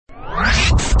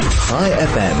Chai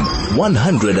FM,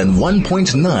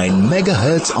 101.9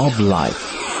 megahertz of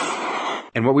life.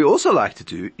 And what we also like to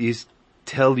do is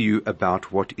tell you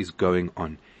about what is going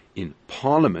on in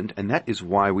Parliament, and that is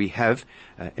why we have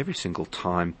every single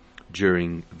time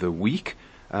during the week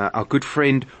our good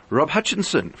friend Rob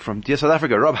Hutchinson from Dear South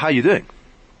Africa. Rob, how are you doing?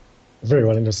 Very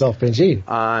well, in yourself, Benji?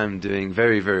 I'm doing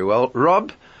very, very well.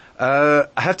 Rob, I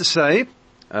have to say,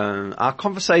 our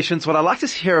conversations, what I like to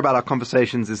hear about our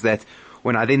conversations is that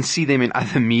when I then see them in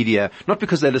other media, not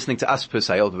because they're listening to us per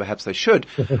se, although perhaps they should,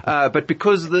 but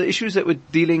because the issues that we're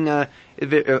dealing are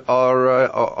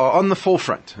on the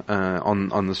forefront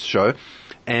on this show.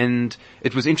 And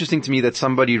it was interesting to me that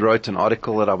somebody wrote an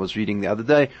article that I was reading the other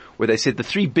day where they said the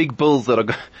three big bills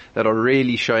that are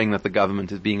really showing that the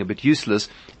government is being a bit useless,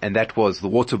 and that was the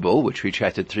water bill, which we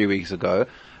chatted 3 weeks ago.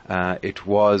 It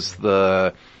was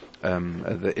the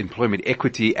Employment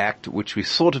Equity Act, which we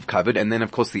sort of covered, and then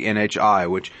of course the NHI,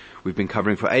 which we've been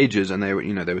covering for ages, and they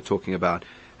were talking about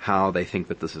how they think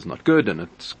that this is not good and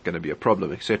it's going to be a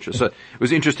problem, etc. So it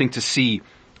was interesting to see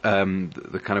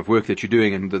the kind of work that you're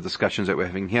doing and the discussions that we're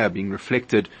having here being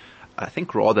reflected, I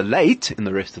think, rather late in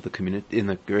the rest of the community, in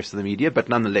the rest of the media, but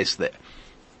nonetheless there.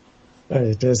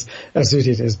 It is.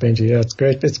 Absolutely it is, Benji. Yeah, it's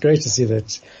great. It's great to see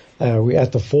that we're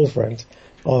at the forefront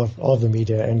of the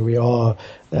media, and we are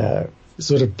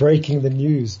sort of breaking the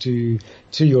news to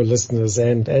your listeners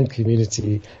and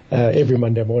community every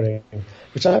Monday morning,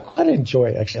 which I quite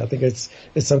enjoy, actually. I think it's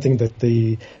something that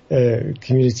the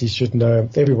community should know,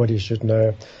 everybody should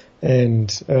know. And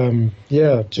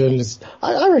journalists,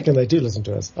 I reckon they do listen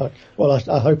to us.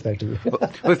 I hope they do.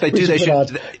 Well, if they do, they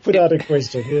should put out a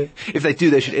question. Yeah. If they do,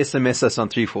 they should SMS us on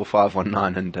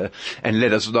 34519 and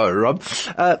let us know, Rob.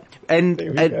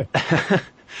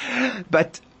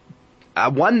 But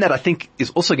one that I think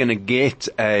is also going to get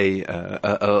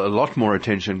a lot more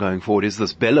attention going forward is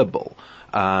this BELA bill,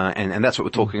 and that's what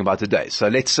we're talking about today. So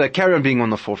let's carry on being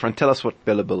on the forefront. Tell us what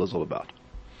BELA bill is all about.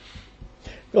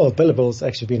 Well, BELA bill's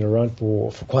actually been around for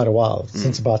quite a while,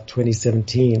 since about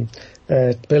 2017.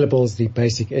 BELA bill is the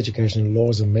Basic Education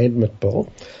Laws Amendment Bill,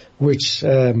 which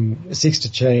seeks to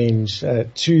change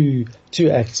two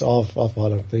acts of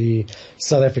Parliament, the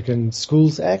South African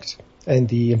Schools Act and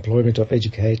the Employment of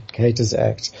Educators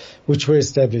Act, which were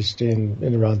established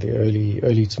in around the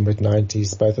early to mid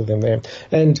 90s, both of them there.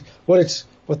 And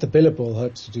what the BELA bill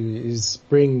hopes to do is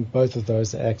bring both of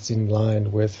those acts in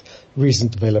line with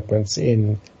recent developments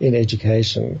in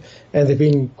education. And there've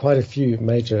been quite a few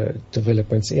major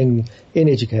developments in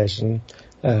education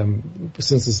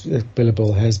since this BELA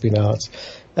bill has been out.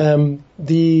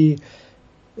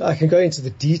 I can go into the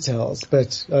details,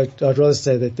 but I'd rather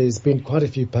say that there's been quite a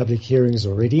few public hearings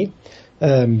already.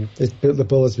 The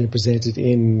bill has been presented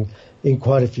in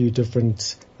quite a few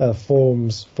different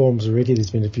forms already. There's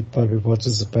been a few public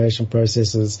participation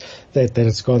processes that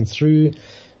it's gone through,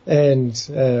 and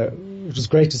it was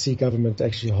great to see government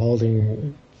actually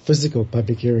holding physical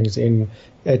public hearings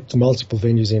at multiple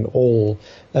venues in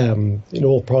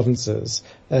all provinces.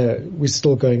 We're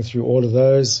still going through all of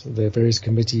those. The various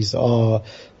committees are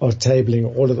tabling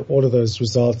all of those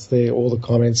results there, all the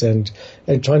comments, and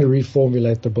trying to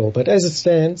reformulate the bill. But as it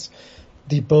stands,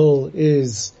 the bill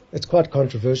it's quite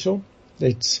controversial.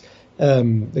 It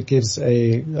gives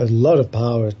a lot of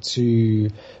power to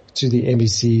the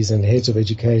MECs and heads of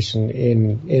education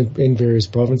in various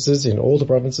provinces, in all the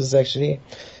provinces actually,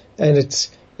 and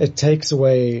it takes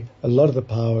away a lot of the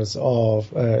powers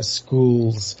of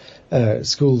schools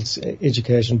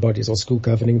education bodies or school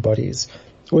governing bodies,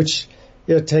 which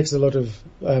takes a lot of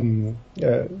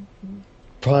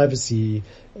privacy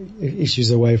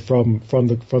issues away from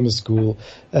the school.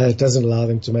 It doesn't allow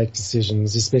them to make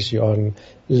decisions, especially on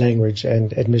language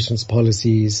and admissions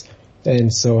policies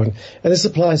and so on. And this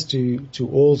applies to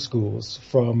all schools,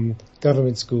 from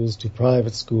government schools to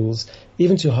private schools,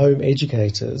 even to home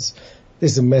educators.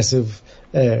 There's a massive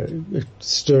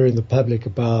stir in the public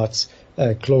about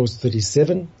Clause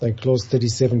 37, and Clause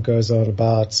 37 goes on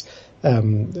about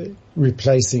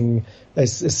replacing a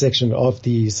section of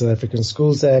the South African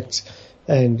Schools Act,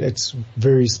 and it's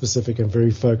very specific and very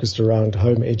focused around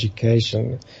home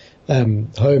education,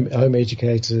 home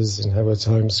educators, and how it's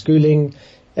homeschooling,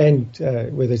 and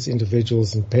whether it's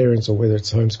individuals and parents or whether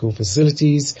it's homeschool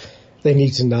facilities, they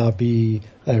need to now be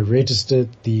registered.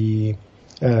 The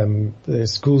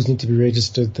schools need to be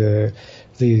registered. The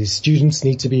students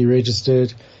need to be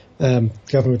registered.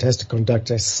 Government has to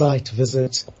conduct a site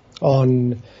visit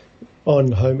on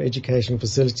home education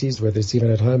facilities, whether it's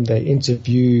even at home. They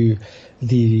interview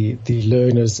the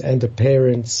learners and the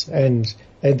parents and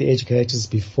the educators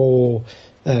before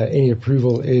any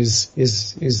approval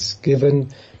is given.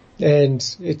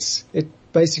 and it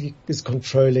basically is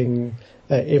controlling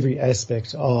every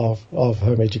aspect of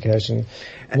home education.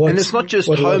 And it's not just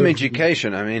home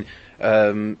education. I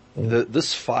mean,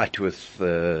 this fight with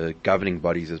the governing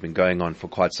bodies has been going on for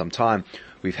quite some time.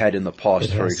 We've had in the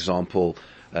past, for example,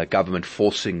 government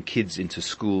forcing kids into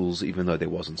schools even though there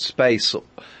wasn't space,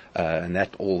 and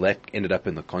that ended up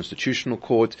in the Constitutional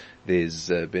Court. There's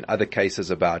been other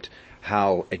cases about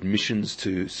how admissions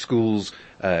to schools,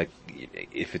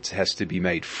 if it has to be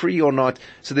made free or not.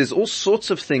 So there's all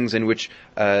sorts of things in which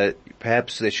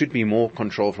perhaps there should be more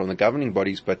control from the governing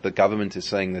bodies, but the government is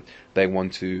saying that they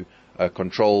want to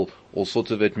control all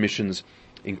sorts of admissions,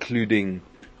 including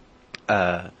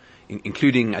there's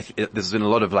been a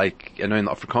lot of, like, I know in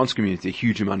the Afrikaans community, a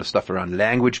huge amount of stuff around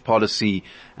language policy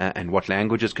and what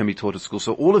languages can be taught at school.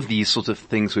 So all of these sorts of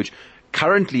things which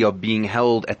currently are being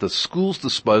held at the school's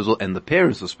disposal and the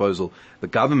parents' disposal, the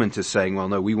government is saying, well,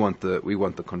 no, we want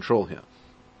the control here.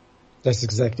 That's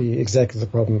exactly the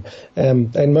problem.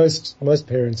 And most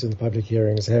parents in the public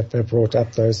hearings have brought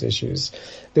up those issues.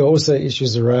 There are also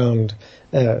issues around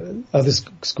other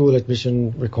school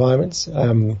admission requirements,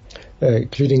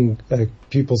 including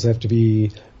students have to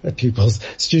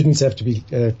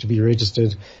be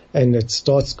registered, and it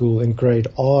starts school in grade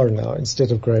R now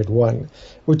instead of grade 1,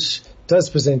 which does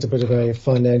present a bit of a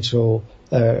financial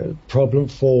problem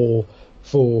for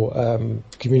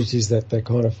communities that they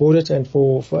can't afford it, and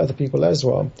for other people as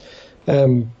well.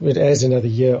 It adds another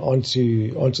year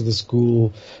onto the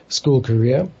school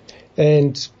career.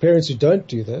 And parents who don't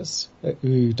do this,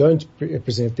 who don't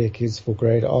present their kids for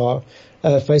grade R,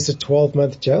 face a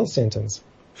 12-month jail sentence.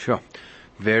 Sure.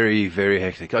 Very, very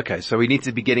hectic. Okay, so we need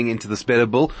to be getting into this BELA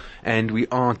bill, and we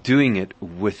are doing it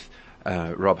with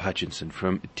Rob Hutchinson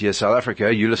from Dear South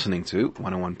Africa. You're listening to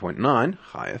 101.9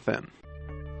 High FM.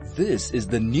 This is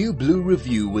the New Blue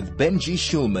Review with Benji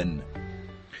Schulman.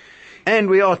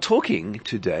 And we are talking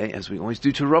today, as we always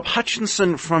do, to Rob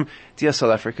Hutchinson from Dear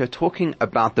South Africa, talking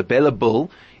about the BELA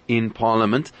bill in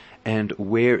Parliament and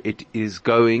where it is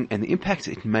going and the impact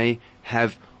it may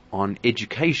have on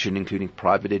education, including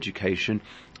private education,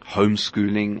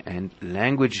 homeschooling, and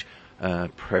language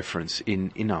preference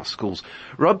in our schools.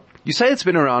 Rob, you say it's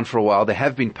been around for a while. There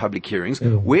have been public hearings.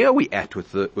 Where are we at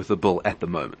with the bill at the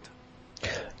moment?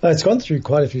 It's gone through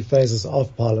quite a few phases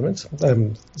of Parliament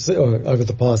over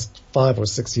the past 5 or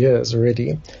 6 years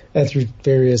already, and through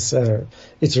various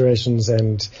iterations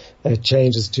and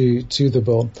changes to the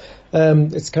bill.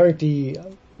 It's currently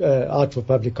out for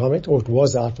public comment, or it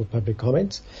was out for public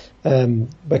comment,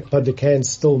 but public can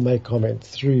still make comment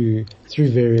through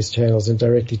various channels and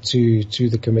directly to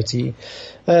the committee.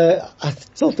 I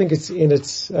still think it's in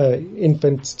its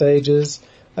infant stages.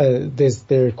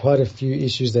 There are quite a few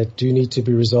issues that do need to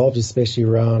be resolved, especially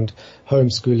around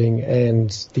homeschooling and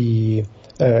the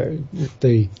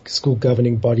school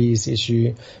governing bodies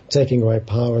issue. Taking away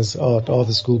powers of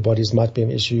the school bodies might be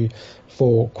an issue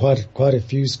for quite a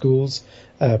few schools.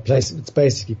 It's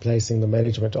basically placing the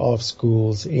management of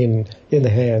schools in the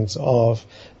hands of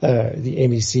the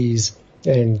MECs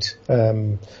and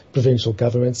provincial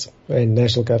governments and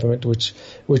national government, which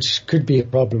could be a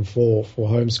problem for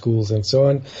homeschools and so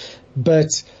on.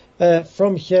 But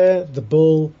from here, the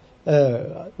bill,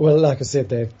 well, like I said,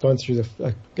 they've gone through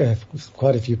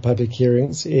quite a few public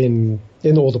hearings in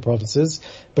all the provinces,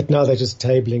 but now they're just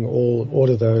tabling all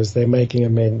of those. They're making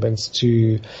amendments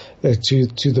to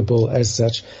the bill as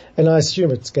such, and I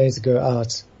assume it's going to go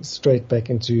out straight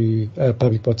back into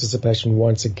public participation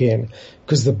once again,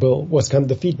 because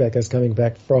the feedback that's coming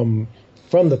back from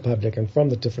the public and from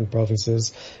the different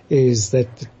provinces is that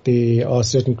there are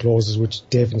certain clauses which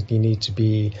definitely need to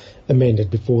be amended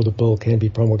before the bill can be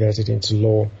promulgated into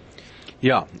law.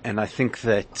 Yeah, and I think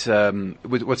that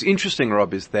what's interesting,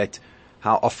 Rob, is that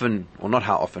how often, or not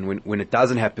how often, when it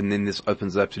doesn't happen, then this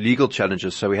opens up to legal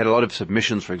challenges. So we had a lot of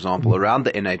submissions, for example, around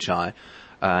the NHI,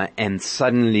 and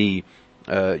suddenly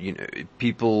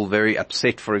people very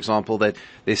upset, for example, that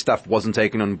their stuff wasn't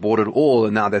taken on board at all,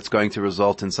 and now that's going to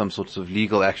result in some sorts of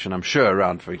legal action, I'm sure,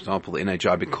 around, for example, the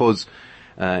NHI, because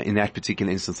in that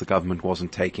particular instance the government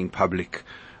wasn't taking public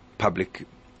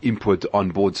input on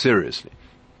board seriously.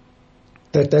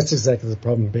 That's exactly the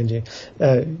problem, Benji.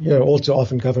 All too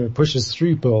often government pushes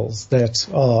through bills that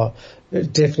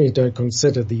definitely don't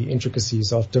consider the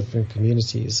intricacies of different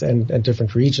communities and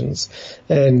different regions.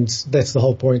 And that's the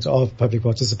whole point of public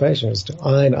participation, is to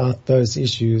iron out those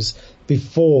issues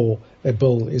before a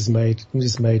bill is made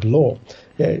law.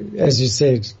 As you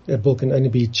said, a bill can only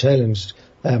be challenged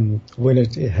when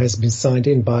it has been signed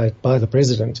in by the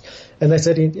president. And that's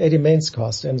at immense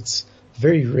cost, and it's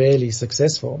very rarely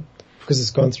successful. because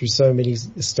it's gone through so many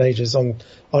stages on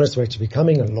its way to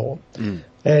becoming a law.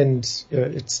 And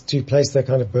it's to place that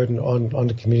kind of burden on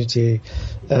the community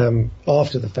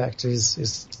after the fact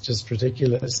is just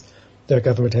ridiculous. The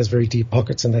government has very deep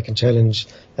pockets and they can challenge,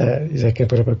 they can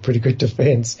put up a pretty good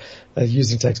defense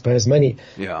using taxpayers' money.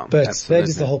 Yeah, but absolutely. that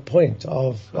is the whole point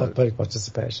of public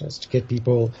participation, is to get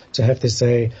people to have their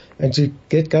say and to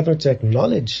get government to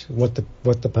acknowledge what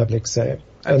the public say.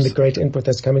 And the great input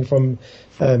that's coming from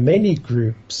many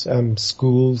groups,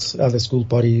 schools, other school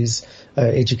bodies,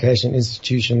 education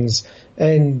institutions,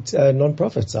 and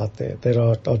non-profits out there that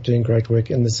are doing great work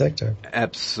in the sector.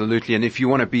 Absolutely. And if you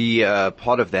want to be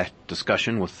part of that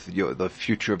discussion with the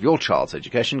future of your child's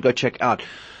education, go check out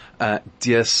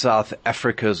Dear South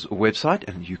Africa's website,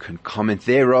 and you can comment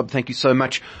there. Rob, thank you so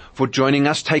much for joining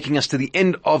us, taking us to the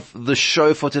end of the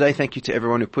show for today. Thank you to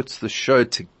everyone who puts the show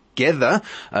together.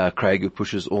 Craig, who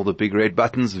pushes all the big red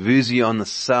buttons, Vuzi on the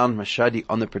sound, Mashadi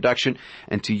on the production,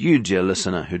 and to you, dear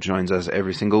listener, who joins us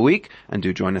every single week, and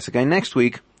do join us again next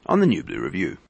week on the New Blue Review.